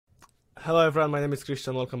Hello everyone, my name is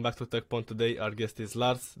Christian. Welcome back to TechPoint. Today our guest is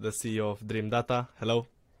Lars, the CEO of Dream Data. Hello.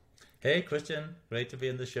 Hey Christian, great to be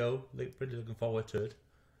in the show. Pretty looking forward to it.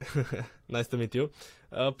 Nice to meet you.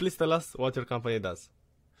 Please tell us what your company does.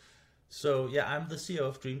 So yeah, I'm the CEO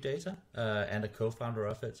of Dream Data and a co-founder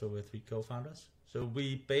of it. So we're three co-founders. So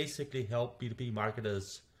we basically help B2B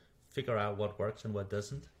marketers figure out what works and what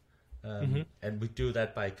doesn't. And we do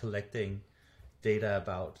that by collecting data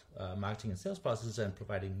about marketing and sales processes and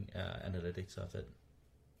providing analytics of it.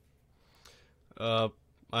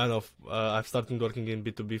 I don't know, I've started working in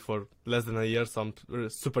B2B for less than a year, so I'm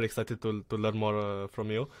super excited to learn more from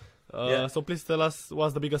you. Yeah. So please tell us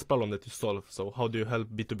what's the biggest problem that you solve. So how do you help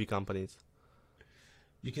B2B companies?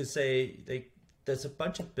 You can say there's a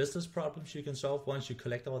bunch of business problems you can solve once you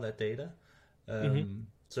collect all that data.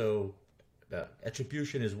 So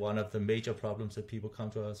attribution is one of the major problems that people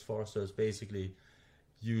come to us for. So it's basically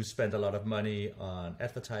you spend a lot of money on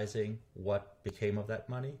advertising, what became of that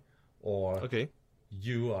money, or Okay.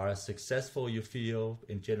 you are successful, you feel,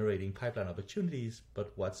 in generating pipeline opportunities,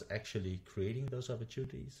 but what's actually creating those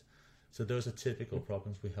opportunities? So those are typical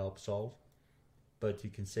problems we help solve. But you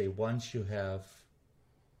can say once you have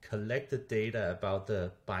collected data about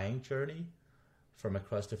the buying journey from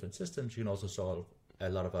across different systems, you can also solve a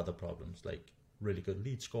lot of other problems like really good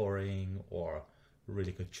lead scoring or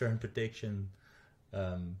really good churn prediction,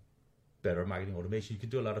 better marketing automation. You can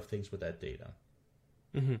do a lot of things with that data.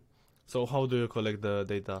 So how do you collect the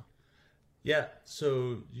data? Yeah,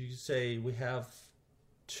 so you say we have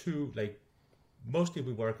two, mostly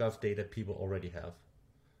we work off data people already have.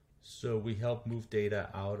 So we help move data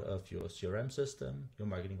out of your CRM system, your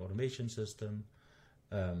marketing automation system,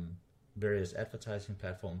 various advertising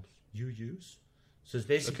platforms you use. So it's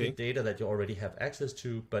basically data that you already have access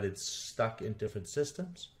to, but it's stuck in different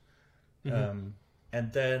systems. And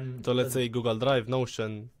then So let's say Google Drive,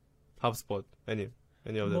 Notion, HubSpot, any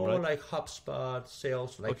of them, more right? like HubSpot,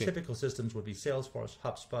 sales, typical systems would be Salesforce,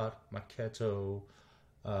 HubSpot, Marketo,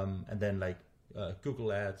 and then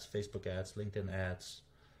Google ads, Facebook ads, LinkedIn ads,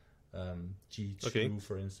 G2,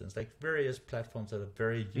 for instance, like various platforms that are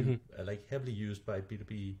very heavily used by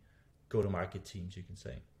B2B go-to-market teams, you can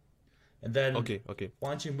say. And then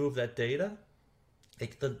once you move that data,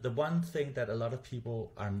 the one thing that a lot of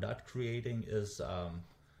people are not creating is a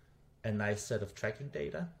nice set of tracking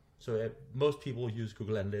data. So most people use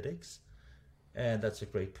Google Analytics, and that's a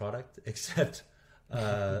great product, except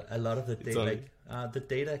a lot of the data, the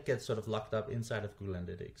data gets sort of locked up inside of Google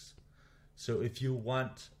Analytics. So if you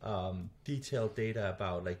want detailed data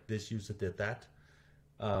about this user did that,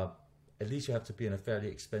 at least you have to be in a fairly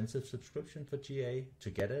expensive subscription for GA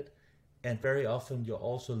to get it. And very often you're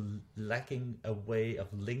also lacking a way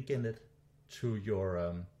of linking it to your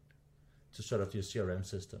to sort of your CRM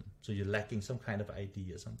system. So you're lacking some kind of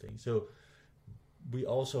ID or something. So we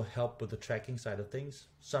also help with the tracking side of things.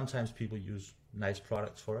 Sometimes people use nice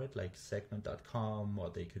products for it, like segment.com,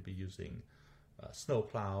 or they could be using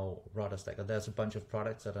Snowplow, Rudderstack. There's a bunch of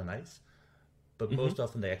products that are nice, but most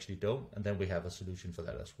often they actually don't. And then we have a solution for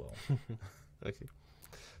that as well. Okay.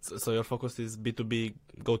 So your focus is B2B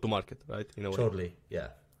go-to-market, right? In a way. Totally, yeah.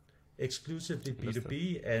 Exclusively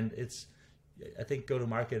B2B, and I think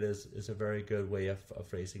go-to-market is a very good way of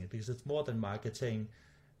phrasing it, because it's more than marketing.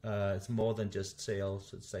 It's more than just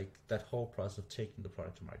sales. It's like that whole process of taking the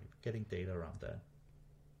product to market, getting data around that.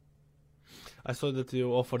 I saw that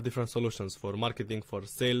you offer different solutions for marketing, for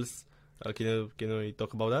sales. Can you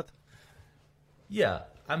talk about that? Yeah,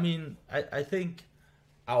 I mean, I think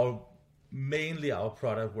mainly our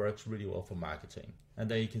product works really well for marketing, and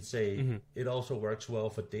then you can say it also works well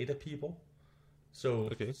for data people. So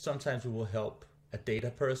sometimes we will help a data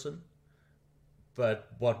person,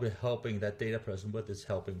 but what we're helping that data person with is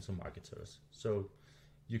helping some marketers. So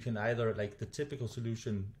you can either, the typical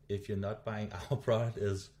solution, if you're not buying our product,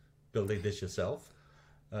 is building this yourself.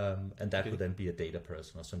 And that would then be a data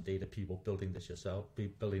person or some data people building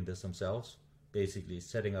this themselves, basically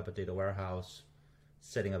setting up a data warehouse,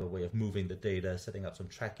 setting up a way of moving the data, setting up some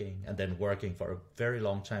tracking, and then working for a very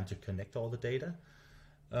long time to connect all the data.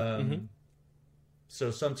 So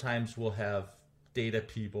sometimes we'll have data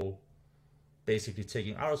people basically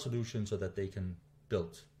taking our solution so that they can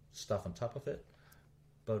build stuff on top of it.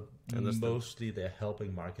 But mostly they're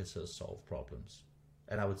helping marketers solve problems.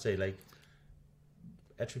 And I would say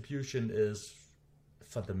attribution is a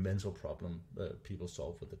fundamental problem people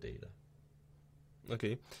solve with the data.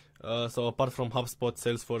 Okay. So apart from HubSpot,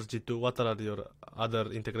 Salesforce, G2, what are your other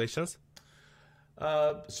integrations?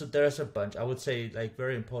 So there's a bunch. I would say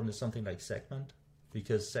very important is something like Segment,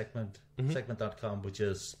 because segment.com, which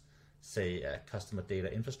is say a customer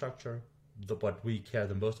data infrastructure, what we care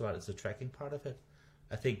the most about is the tracking part of it.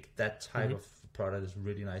 I think that type of product is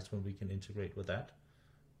really nice when we can integrate with that,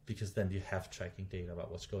 because then you have tracking data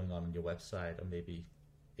about what's going on your website, or maybe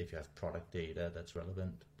if you have product data that's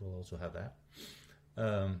relevant, we'll also have that.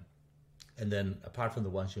 And then apart from the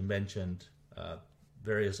ones you mentioned,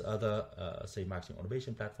 various other, say, marketing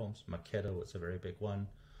automation platforms. Marketo is a very big one.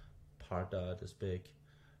 Pardot is big.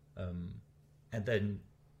 And then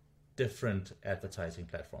different advertising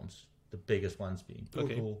platforms. The biggest ones being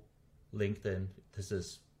Google, LinkedIn. This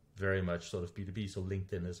is very much sort of B2B. So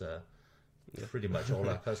LinkedIn is pretty much all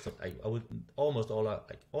our customers. I would almost all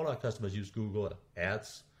our customers use Google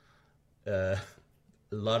Ads. A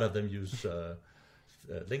lot of them use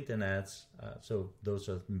LinkedIn ads. So those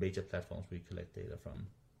are major platforms we collect data from.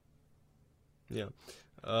 Yeah.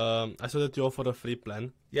 I saw that you offer a free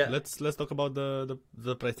plan. Yeah. Let's talk about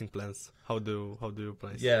the pricing plans. How do you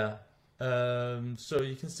price? Yeah. So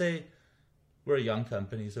you can say we're a young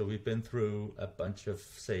company, so we've been through a bunch of,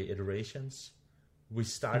 say, iterations. We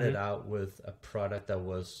started out with a product that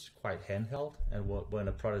was quite handheld, and when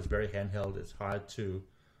a product is very handheld, it's hard to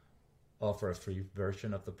offer a free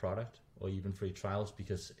version of the product or even free trials,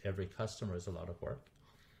 because every customer is a lot of work.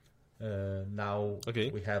 Now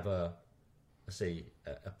we have a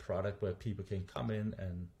product where people can come in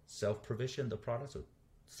and self-provision the product, so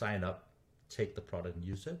sign up, take the product and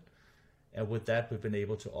use it. And with that, we've been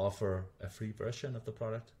able to offer a free version of the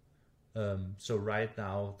product. So right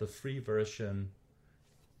now, the free version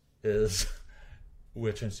is,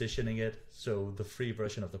 we're transitioning it. So the free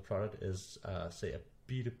version of the product is, say, a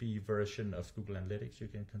B2B version of Google Analytics, you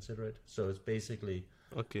can consider it. So it's basically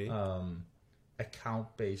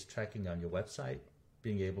account-based tracking on your website,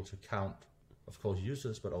 being able to count, of course,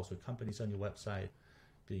 users, but also companies on your website,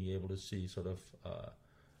 being able to see sort of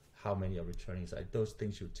how many are returning, like those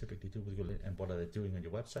things you typically do with Google, and what are they doing on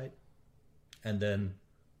your website. And then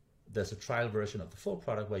there's a trial version of the full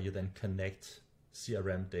product where you then connect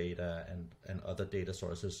CRM data and other data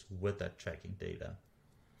sources with that tracking data.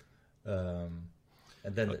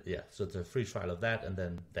 And then, so it's a free trial of that, and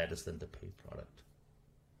then that is then the paid product.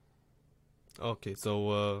 Okay,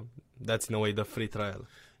 so that's in a way the free trial.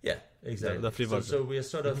 Yeah, exactly. The free version. So we are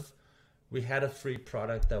sort of, we had a free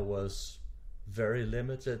product that was very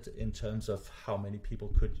limited in terms of how many people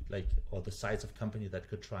could, or the size of company that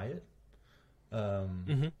could try it.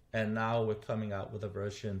 And now we're coming out with a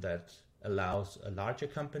version that allows a larger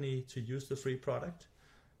company to use the free product,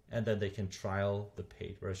 and then they can trial the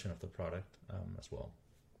paid version of the product as well.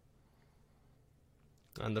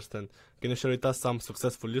 I understand. Can you share with us some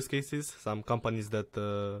successful use cases, some companies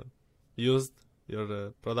that used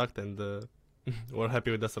your product and were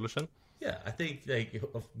happy with the solution? Yeah, I think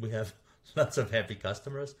we have lots of happy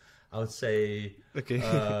customers. I would say,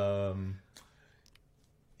 I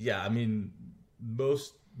mean,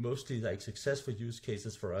 mostly successful use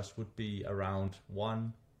cases for us would be around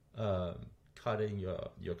one, cutting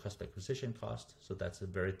your customer acquisition cost. So that's a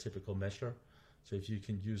very typical measure. So if you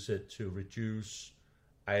can use it to reduce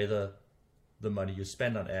either the money you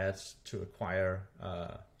spend on ads to acquire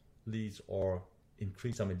leads, or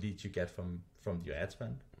increase how many leads you get from your ad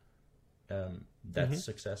spend, that's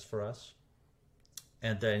success for us.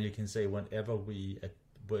 And then you can say whenever we're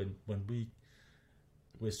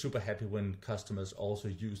super happy when customers also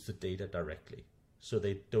use the data directly. So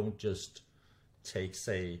they don't just take,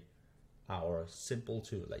 say, our simple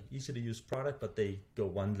to easy to use product, but they go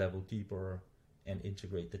one level deeper and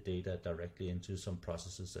integrate the data directly into some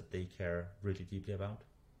processes that they care really deeply about.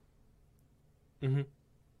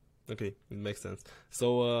 Okay, it makes sense.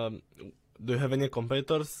 So do you have any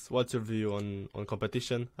competitors? What's your view on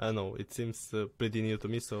competition? I don't know, it seems pretty new to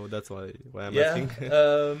me, so that's why I'm asking.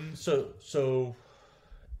 So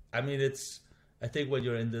I mean, I think when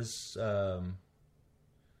you're in this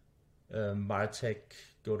MarTech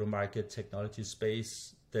go-to-market technology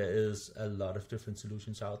space, there is a lot of different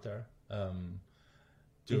solutions out there,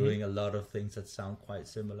 doing a lot of things that sound quite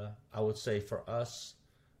similar. I would say for us,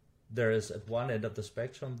 there is at one end of the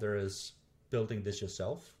spectrum, there is building this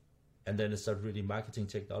yourself, and then it's a really marketing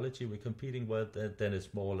technology we're competing with. Then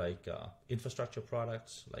it's more like infrastructure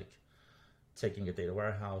products, like taking a data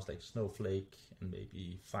warehouse like Snowflake and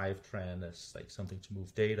maybe Fivetran as something to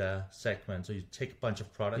move data, Segment. So you take a bunch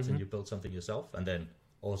of products and you build something yourself, and then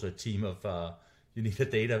also a team of you need a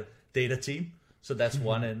data team. So that's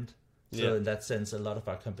one end. So in that sense, a lot of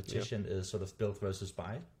our competition is sort of build versus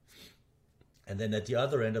buy. And then at the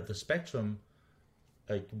other end of the spectrum,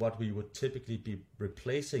 what we would typically be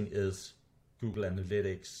replacing is Google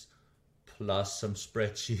Analytics plus some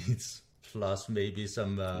spreadsheets plus maybe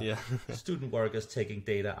some student workers taking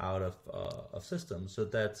data out of systems. So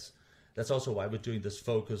that's also why we're doing this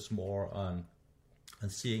focus more on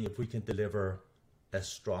seeing if we can deliver a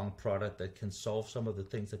strong product that can solve some of the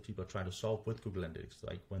things that people are trying to solve with Google Analytics,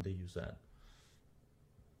 like when they use that.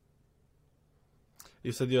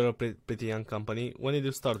 You said you're a pretty young company. When did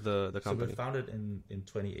you start the company? So we founded in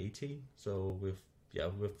 2018. So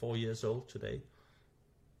we're 4 years old today.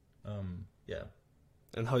 Yeah.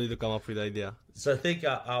 And how did you come up with the idea? So I think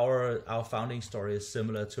our founding story is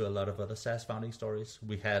similar to a lot of other SaaS founding stories.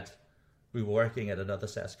 We were working at another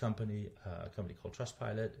SaaS company, a company called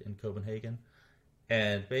Trustpilot in Copenhagen.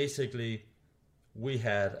 And basically, we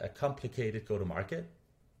had a complicated go-to-market,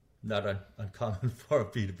 not uncommon for a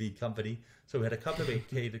B2B company. So we had a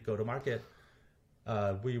complicated go-to-market.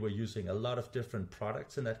 We were using a lot of different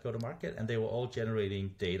products in that go-to-market, and they were all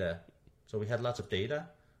generating data. So we had lots of data.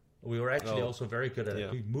 We were actually also very good at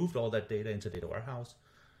it. We moved all that data into data warehouse,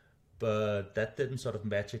 but that didn't sort of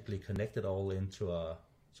magically connect it all into a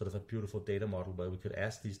sort of a beautiful data model where we could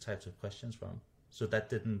ask these types of questions from. So that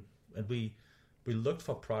didn't, and we looked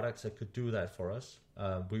for products that could do that for us.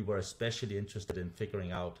 We were especially interested in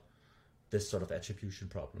figuring out this sort of attribution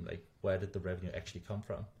problem, like where did the revenue actually come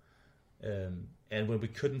from? And when we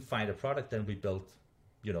couldn't find a product, then we built,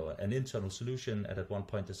 an internal solution, and at one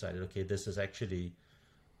point decided, okay, this is actually,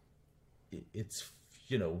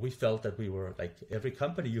 we felt that we were like every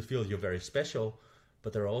company, you feel you're very special,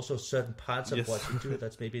 but there are also certain parts of what you do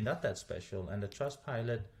that's maybe not that special. And the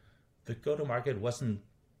Trustpilot, the go-to-market wasn't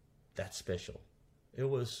that special. It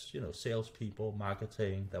was, salespeople,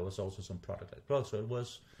 marketing. There was also some product growth. So it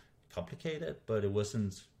was complicated, but it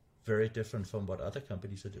wasn't very different from what other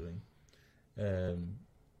companies are doing. And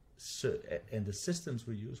the systems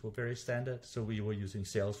we used were very standard. So we were using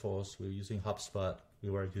Salesforce, we were using HubSpot, we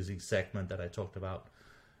were using Segment that I talked about.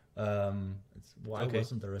 Why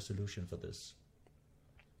wasn't there a solution for this?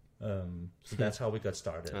 So that's how we got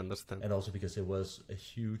started. I understand. And also because it was a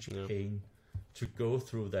huge pain to go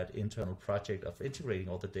through that internal project of integrating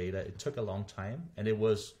all the data. It took a long time, and it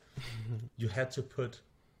was, you had to put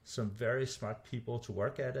some very smart people to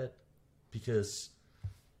work at it, because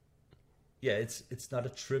it's not a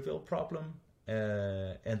trivial problem,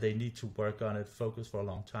 and they need to work on it, focus for a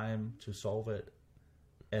long time to solve it.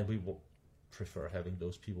 And we prefer having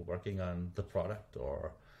those people working on the product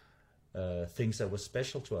or things that were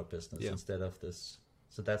special to our business instead of this.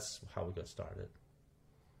 So that's how we got started.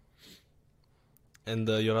 And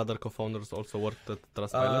your other co-founders also worked at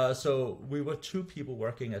Trustpilot? So we were 2 people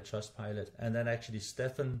working at Trustpilot, and then actually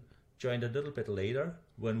Stefan joined a little bit later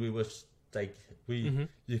when we were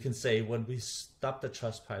you can say when we stopped at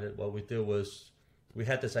Trustpilot, what we did was we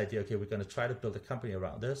had this idea, okay, we're going to try to build a company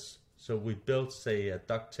around this. So we built, say, a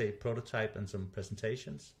duct tape prototype and some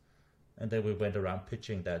presentations, and then we went around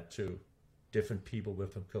pitching that to different people. We're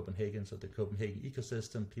from Copenhagen, so the Copenhagen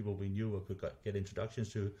ecosystem, people we knew or could get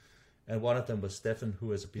introductions to. And one of them was Stefan,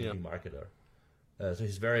 who is a B2B marketer. So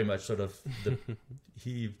he's very much sort of,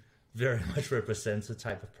 he very much represents the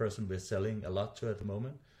type of person we're selling a lot to at the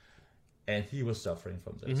moment. And he was suffering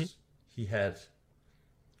from this. He had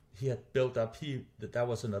built up, that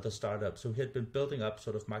was another startup. So he had been building up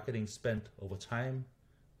sort of marketing spend over time.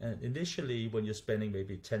 And initially, when you're spending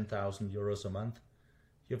maybe 10,000 euros a month,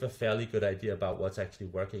 you have a fairly good idea about what's actually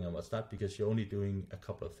working and what's not, because you're only doing a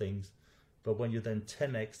couple of things. But when you then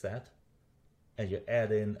 10x that, and you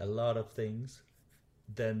add in a lot of things,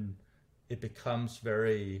 then it becomes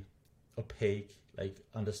very opaque, like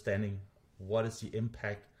understanding what is the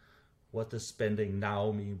impact, what does spending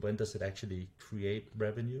now mean, when does it actually create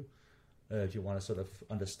revenue, if you want to sort of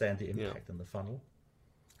understand the impact in the funnel.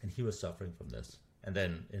 And he was suffering from this. And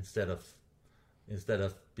then instead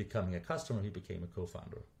of becoming a customer, he became a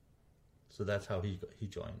co-founder. So that's how he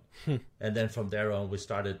joined. And then from there on, we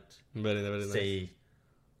started, very nice.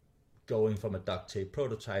 Going from a duct tape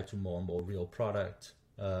prototype to more and more real product.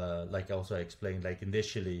 Like also I explained, like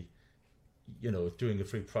initially, doing a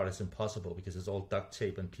free product is impossible because it's all duct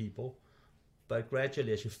tape and people. But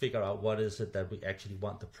gradually, as you figure out what is it that we actually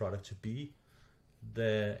want the product to be,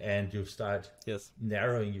 and you start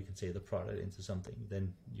narrowing, you can say, the product into something,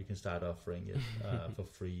 then you can start offering it for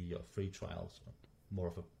free or free trials, or more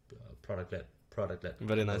of a product-led.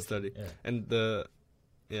 Very nice study. Yeah. And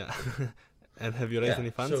and have you raised any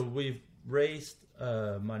funds? So we've raised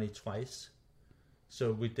money twice.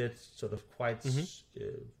 So we did sort of quite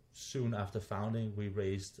soon after founding, we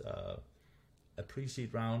raised a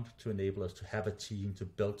pre-seed round to enable us to have a team to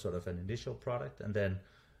build sort of an initial product. And then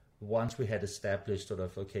once we had established sort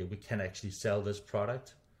of, okay, we can actually sell this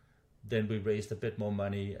product, then we raised a bit more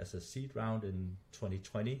money as a seed round in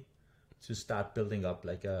 2020 to start building up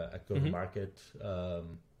like a go-to-market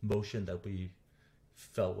motion that we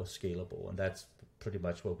felt was scalable, and that's pretty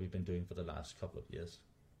much what we've been doing for the last couple of years.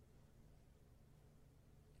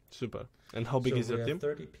 Super. And how big is your team? We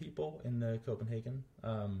have 30 people in Copenhagen.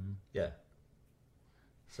 Yeah.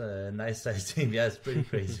 It's a nice sized team. Yeah, it's pretty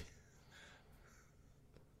crazy.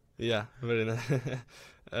 Yeah, very nice.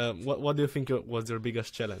 What do you think was your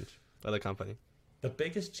biggest challenge at the company? The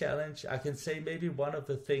biggest challenge, I can say maybe one of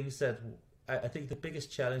the things that I think the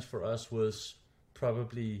biggest challenge for us was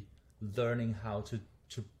probably learning how to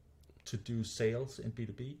do sales in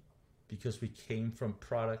B2B, because we came from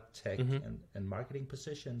product, tech, and marketing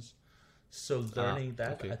positions. So learning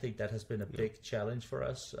that, I think that has been a big challenge for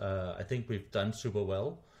us. I think we've done super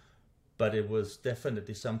well, but it was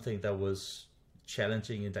definitely something that was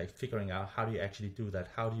challenging in like figuring out how do you actually do that?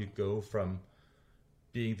 How do you go from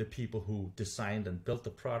being the people who designed and built the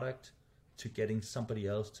product to getting somebody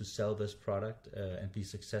else to sell this product and be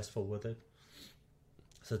successful with it?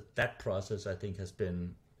 So that process, I think, has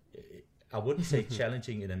been, I wouldn't say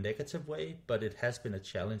challenging in a negative way, but it has been a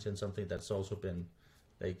challenge and something that's also been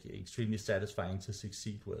like extremely satisfying to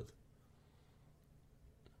succeed with.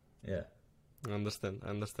 Yeah. I understand.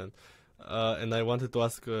 And I wanted to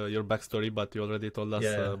ask your backstory, but you already told us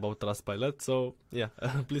about Trustpilot. So yeah,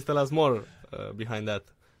 please tell us more behind that.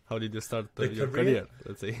 How did you start your career?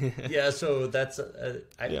 Let's say. Yeah, so that's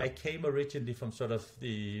I came originally from sort of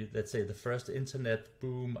the first internet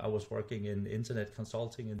boom. I was working in internet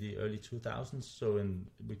consulting in the early 2000s. So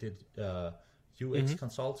we did UX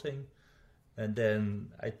consulting, and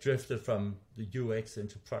then I drifted from the UX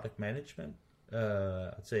into product management.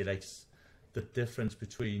 I'd say like the difference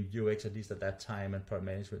between UX, at least at that time, and product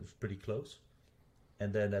management was pretty close.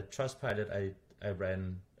 And then at Trustpilot, I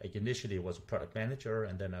ran, like initially was a product manager,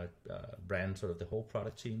 and then I ran sort of the whole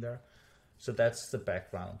product team there. So that's the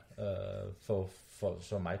background for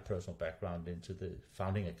my personal background into the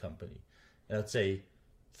founding a company. And I'd say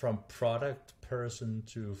from product person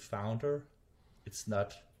to founder, it's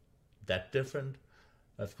not that different.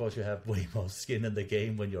 Of course, you have way more skin in the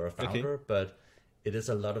game when you're a founder, but it is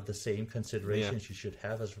a lot of the same considerations you should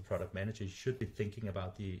have as a product manager. You should be thinking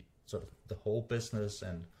about the sort of the whole business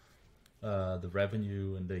and the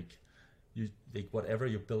revenue, and like whatever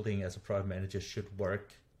you're building as a product manager should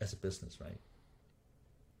work as a business, right?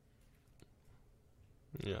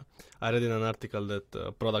 Yeah, I read in an article that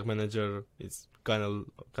a product manager is kind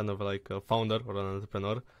of like a founder or an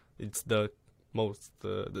entrepreneur. It's the most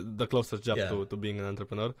the closest job to being an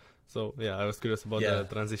entrepreneur. So yeah, I was curious about the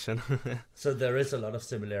transition. So there is a lot of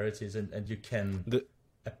similarities, and you can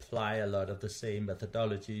apply a lot of the same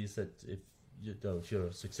methodologies that if you're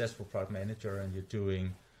a successful product manager and you're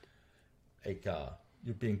doing like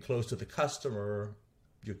you're being close to the customer,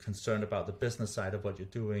 you're concerned about the business side of what you're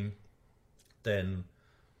doing, then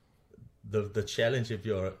the challenge if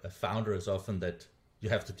you're a founder is often that you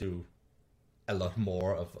have to do a lot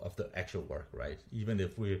more of the actual work, right? Even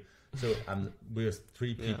if we're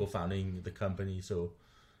 3 people founding the company, so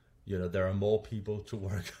there are more people to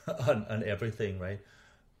work on everything, right?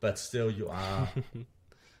 But still you are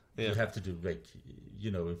you have to do like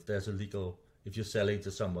if there's a legal, if you're selling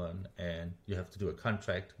to someone and you have to do a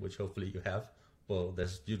contract, which hopefully you have, well,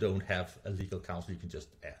 you don't have a legal counsel you can just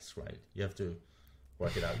ask, right? You have to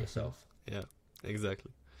work it out yourself. Yeah,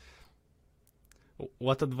 exactly.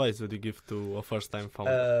 What advice would you give to a first-time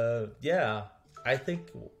founder? I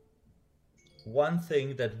think one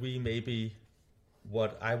thing that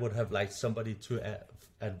what I would have liked somebody to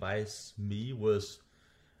advise me was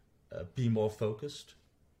be more focused.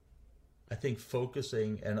 I think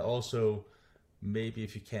focusing, and also maybe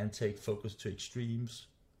if you can take focus to extremes,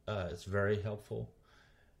 it's very helpful.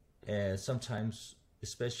 And sometimes,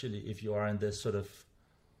 especially if you are in this sort of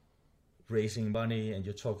raising money and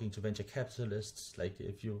you're talking to venture capitalists, like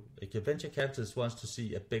a venture capitalist wants to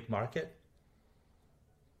see a big market,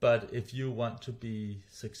 but if you want to be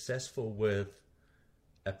successful with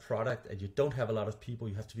a product and you don't have a lot of people,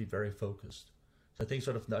 you have to be very focused. So I think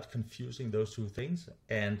sort of not confusing those two things,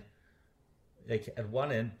 and like at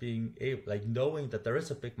one end being knowing that there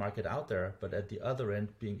is a big market out there, but at the other end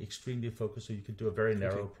being extremely focused so you can do a very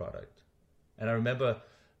narrow product. And I remember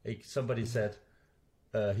somebody said,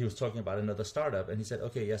 he was talking about another startup, and he said,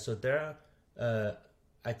 so their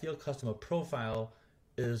ideal customer profile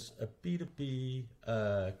is a B2B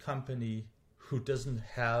company who doesn't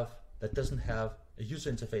have a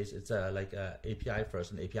user interface. It's like a API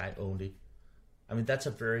first and API only. I mean, that's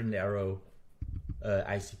a very narrow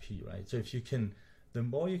ICP, right? So the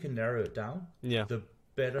more you can narrow it down, the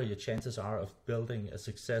better your chances are of building a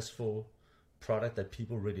successful product that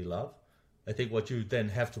people really love. I think what you then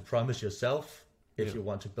have to promise yourself if you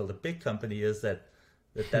want to build a big company is that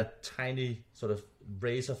that tiny sort of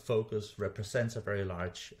razor focus represents a very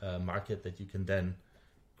large market that you can then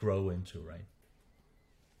grow into, right?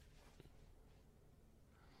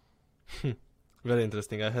 Very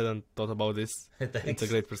interesting. I hadn't thought about this. Thanks. It's a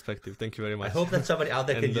great perspective. Thank you very much. I hope that somebody out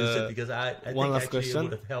there can use it, because I think last actually question. it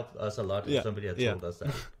would have helped us a lot if somebody had told us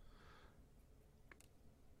that.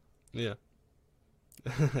 Yeah.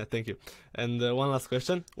 Thank you. And one last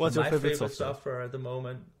question. What's So your favorite software at the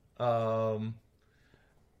moment? I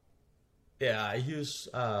use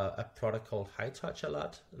a product called High Touch a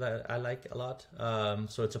lot, that I like a lot.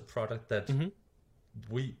 So it's a product that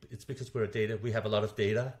it's because we have a lot of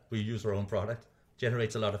data. We use our own product,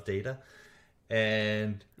 generates a lot of data.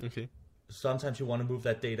 And sometimes you want to move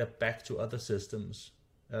that data back to other systems.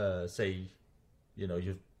 Say,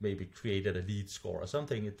 you've maybe created a lead score or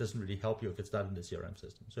something. It doesn't really help you if it's not in the CRM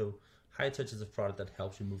system. So High Touch is a product that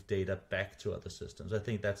helps you move data back to other systems. I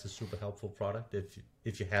think that's a super helpful product.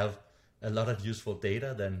 If you have a lot of useful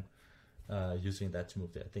data, then using that to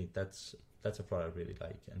move data. I think that's a product I really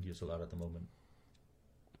like and use a lot at the moment.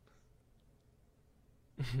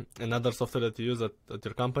 Another software that you use at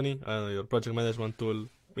your company, your project management tool,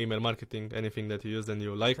 email marketing, anything that you use and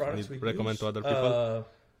you like and you recommend to other people?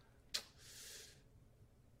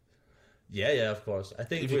 Yeah, of course. I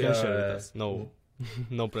think if you can share with us.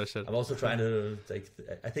 No pressure. I'm also trying to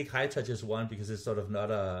I think High Touch is one because it's sort of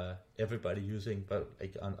not everybody using, but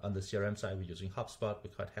like on the CRM side, we're using HubSpot.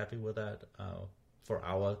 We're quite happy with that. For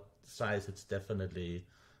our size, it's definitely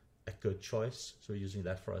a good choice. So we're using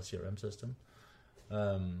that for our CRM system.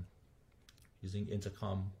 Using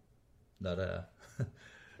Intercom, not a.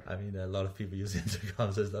 I mean, a lot of people use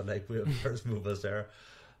Intercom, so it's not like we're first movers there.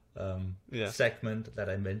 Segment that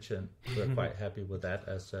I mentioned, we're quite happy with that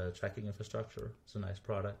as a tracking infrastructure. It's a nice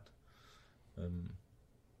product.